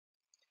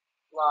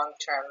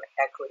long-term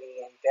equity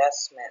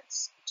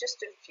investments,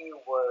 just a few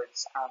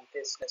words on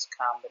business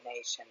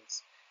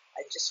combinations.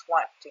 I just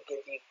want to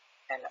give you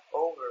an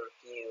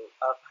overview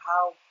of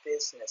how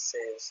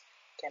businesses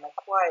can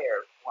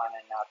acquire one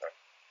another.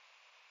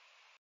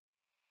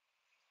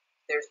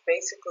 There's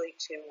basically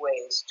two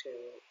ways to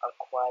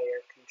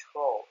acquire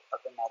control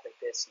of another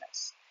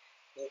business.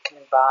 You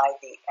can buy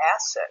the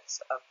assets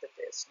of the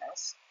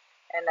business.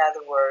 In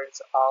other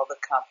words, all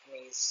the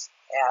company's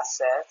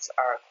assets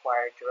are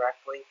acquired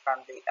directly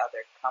from the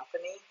other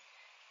company,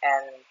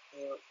 and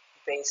you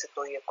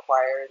basically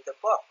acquire the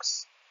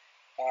books.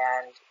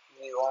 And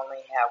you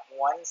only have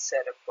one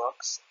set of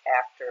books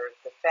after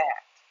the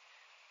fact.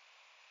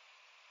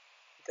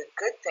 The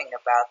good thing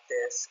about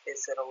this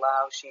is it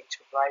allows you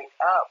to write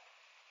up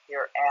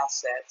your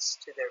assets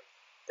to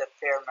the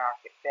fair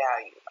market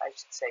value. I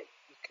should say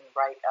you can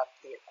write up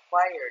the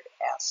acquired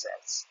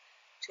assets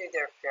to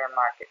their fair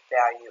market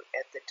value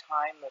at the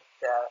time of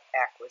the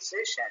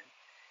acquisition,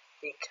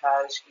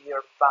 because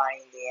you're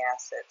buying the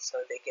assets, so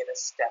they get a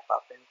step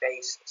up in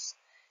basis.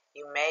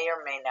 You may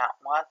or may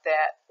not want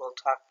that. We'll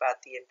talk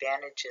about the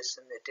advantages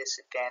and the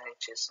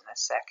disadvantages in a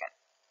second.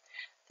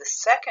 The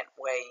second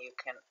way you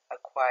can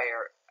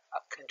acquire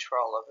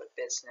control of a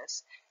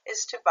business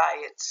is to buy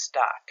its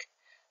stock.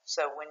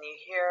 So when you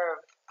hear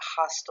of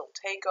hostile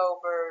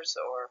takeovers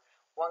or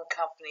one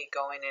company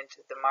going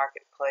into the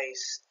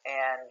marketplace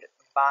and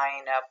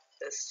buying up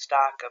the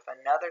stock of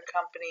another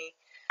company,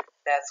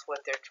 that's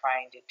what they're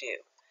trying to do.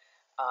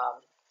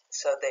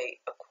 So they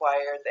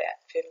acquire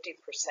that 50%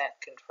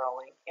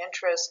 controlling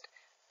interest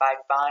by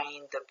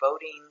buying the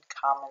voting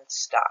common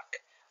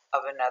stock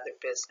of another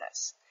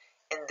business.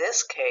 In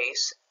this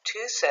case,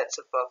 two sets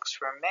of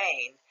books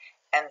remain,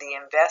 and the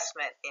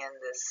investment in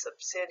the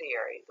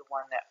subsidiary, the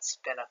one that's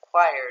been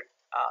acquired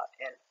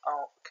and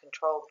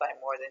controlled by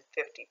more than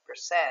 50%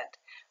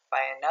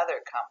 by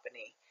another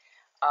company,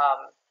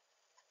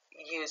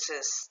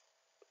 uses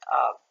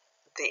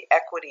the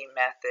equity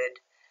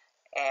method,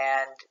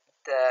 and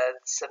the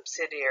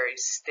subsidiary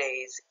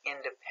stays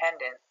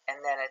independent,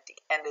 and then at the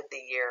end of the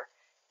year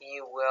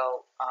you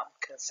will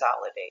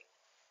consolidate.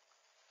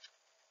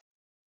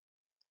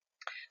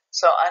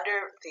 So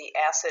under the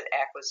asset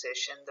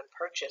acquisition, the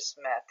purchase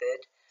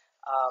method,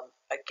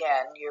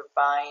 again, you're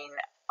buying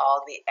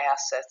all the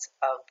assets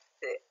of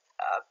the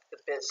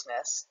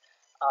business,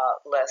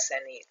 less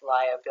any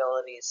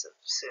liabilities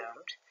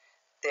assumed.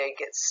 They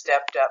get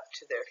stepped up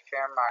to their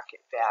fair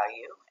market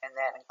value, and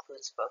that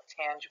includes both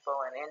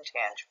tangible and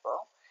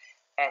intangible.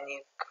 And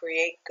you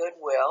create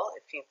goodwill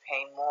if you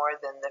pay more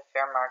than the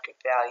fair market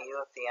value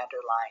of the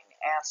underlying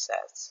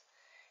assets.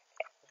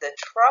 The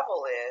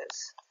trouble is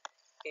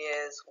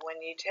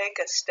when you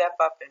take a step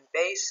up in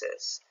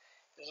basis,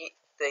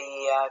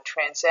 the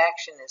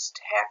transaction is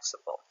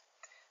taxable.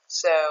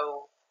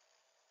 So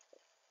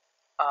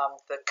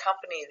the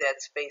company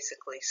that's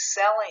basically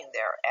selling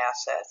their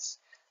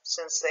assets,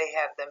 since they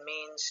have the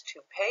means to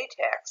pay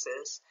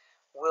taxes,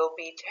 will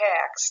be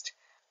taxed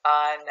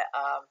on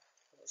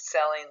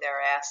selling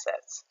their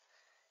assets.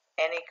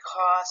 Any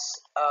costs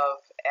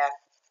of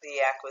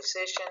the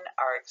acquisition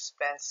are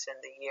expensed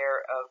in the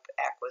year of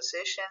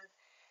acquisition,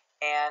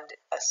 and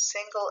a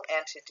single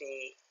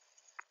entity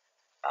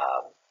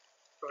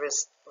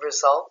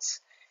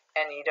results,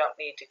 and you don't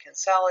need to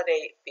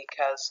consolidate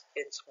because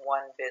it's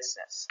one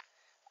business.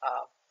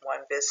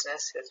 One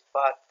business has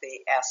bought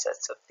the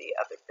assets of the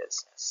other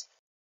business.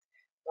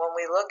 When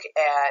we look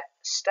at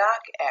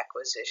stock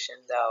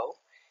acquisition, though,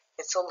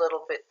 it's a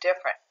little bit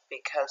different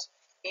because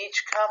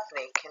each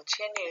company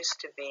continues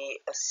to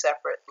be a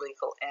separate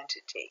legal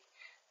entity.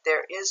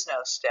 There is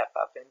no step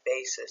up in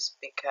basis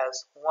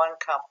because one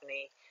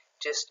company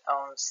just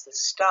owns the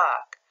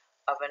stock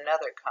of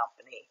another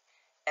company,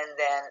 and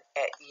then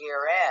at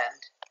year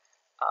end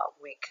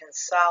we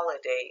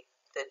consolidate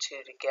the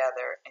two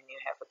together and you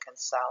have a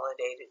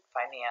consolidated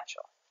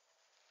financial.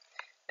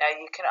 Now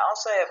you can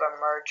also have a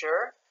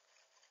merger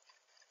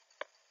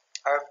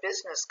or a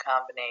business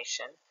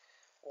combination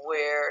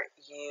where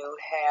you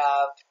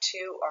have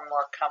two or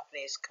more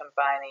companies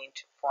combining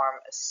to form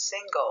a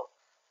single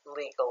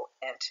legal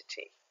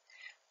entity.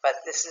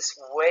 But this is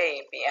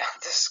way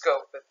beyond the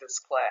scope of this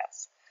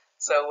class.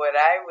 So what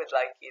I would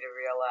like you to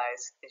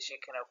realize is you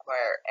can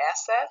acquire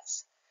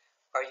assets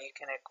or you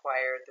can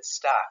acquire the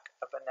stock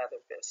of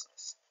another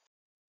business.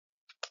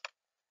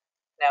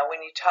 Now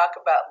when you talk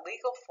about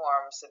legal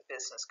forms of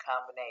business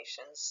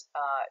combinations,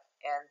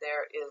 and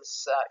there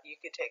is, you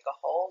could take a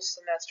whole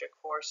semester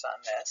course on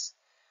this,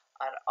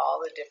 on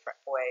all the different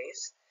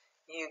ways.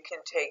 You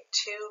can take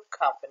two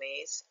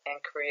companies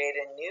and create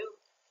a new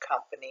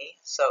company,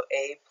 so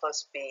A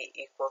plus B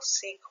equals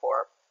C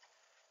Corp.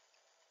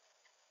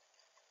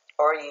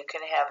 Or you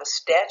can have a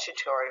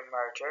statutory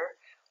merger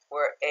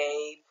where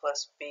A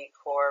plus B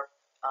Corp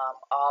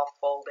all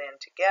fold in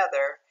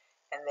together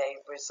and they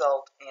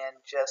result in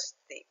just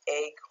the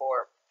A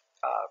Corp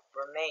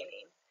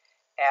remaining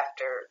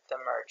after the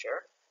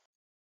merger.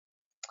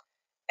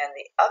 And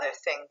the other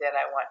thing that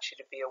I want you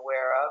to be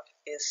aware of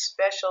is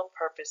special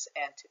purpose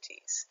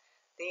entities.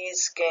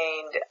 These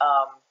gained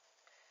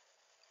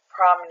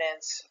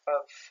prominence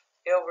of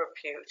ill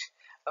repute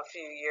a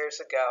few years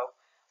ago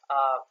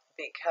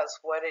because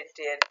what it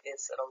did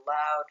is it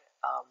allowed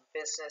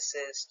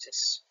businesses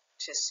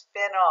to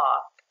spin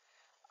off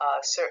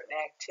certain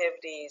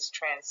activities,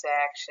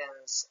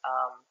 transactions,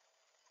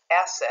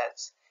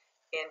 assets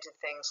into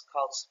things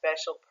called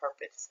special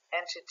purpose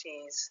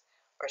entities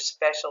or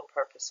special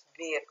purpose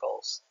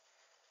vehicles.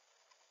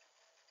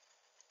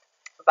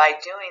 By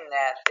doing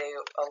that, they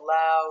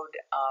allowed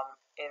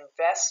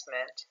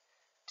investment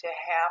to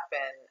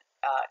happen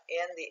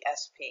in the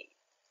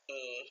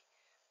SPE,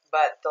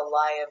 but the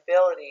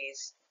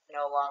liabilities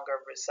no longer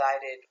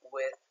resided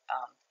with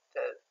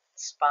the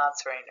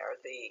sponsoring or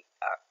the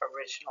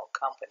original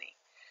company.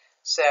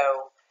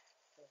 So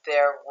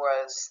there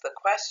was the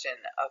question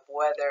of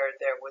whether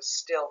there was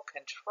still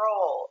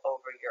control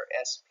over your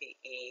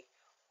SPE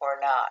or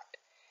not.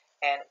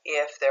 And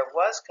if there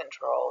was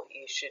control,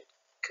 you should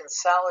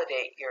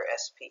consolidate your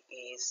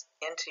SPEs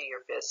into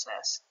your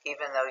business,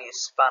 even though you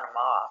spun them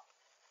off.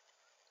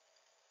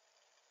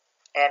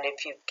 And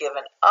if you've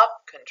given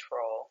up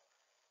control,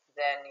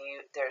 then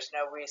there's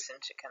no reason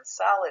to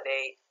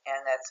consolidate,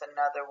 and that's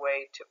another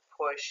way to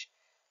push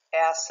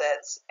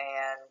assets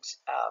and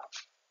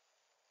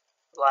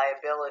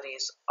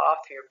liabilities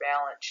off your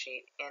balance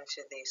sheet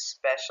into these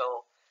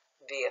special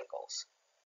vehicles.